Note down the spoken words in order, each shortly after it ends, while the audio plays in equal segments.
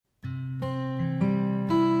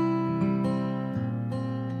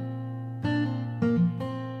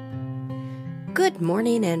Good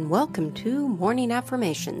morning and welcome to Morning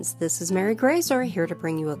Affirmations. This is Mary Grazer here to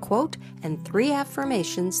bring you a quote and 3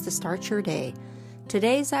 affirmations to start your day.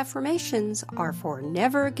 Today's affirmations are for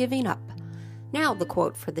never giving up. Now, the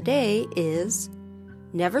quote for the day is,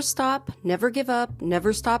 never stop, never give up,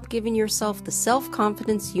 never stop giving yourself the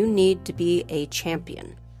self-confidence you need to be a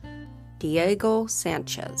champion. Diego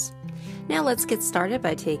Sanchez. Now let's get started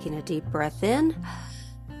by taking a deep breath in.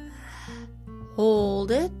 Hold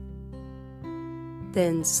it.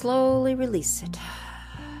 Then slowly release it.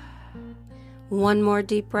 One more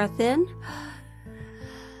deep breath in.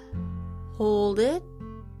 Hold it.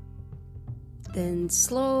 Then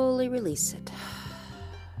slowly release it.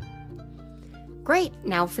 Great,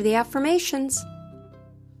 now for the affirmations.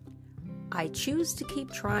 I choose to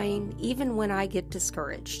keep trying even when I get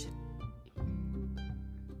discouraged.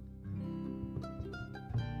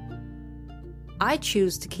 I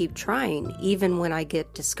choose to keep trying even when I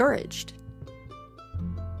get discouraged.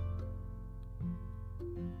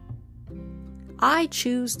 I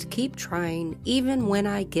choose to keep trying even when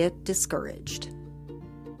I get discouraged.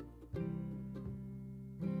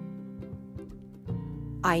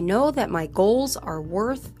 I know that my goals are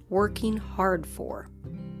worth working hard for.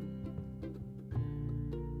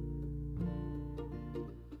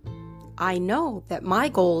 I know that my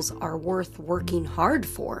goals are worth working hard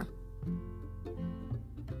for.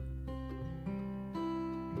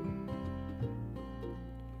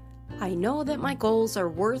 I know that my goals are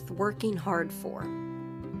worth working hard for.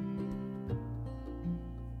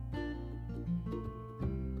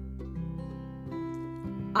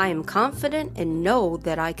 I am confident and know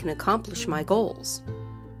that I can accomplish my goals.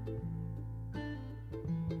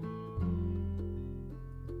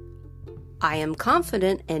 I am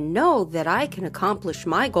confident and know that I can accomplish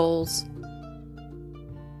my goals.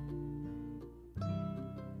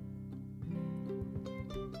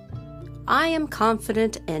 I am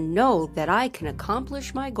confident and know that I can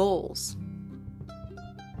accomplish my goals.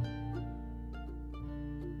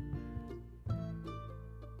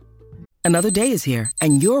 Another day is here,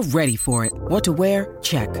 and you're ready for it. What to wear?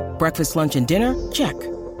 Check. Breakfast, lunch, and dinner? Check.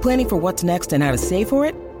 Planning for what's next and how to save for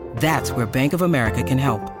it? That's where Bank of America can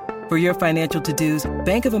help. For your financial to-dos,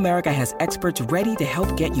 Bank of America has experts ready to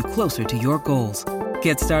help get you closer to your goals.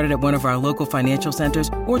 Get started at one of our local financial centers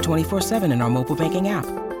or 24/7 in our mobile banking app.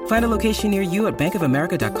 Find a location near you at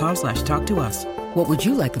bankofamerica.com/talktous. What would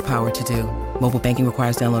you like the power to do? Mobile banking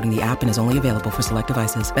requires downloading the app and is only available for select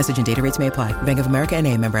devices. Message and data rates may apply. Bank of America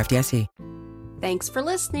N.A., member FDIC. Thanks for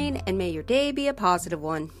listening, and may your day be a positive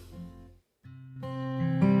one.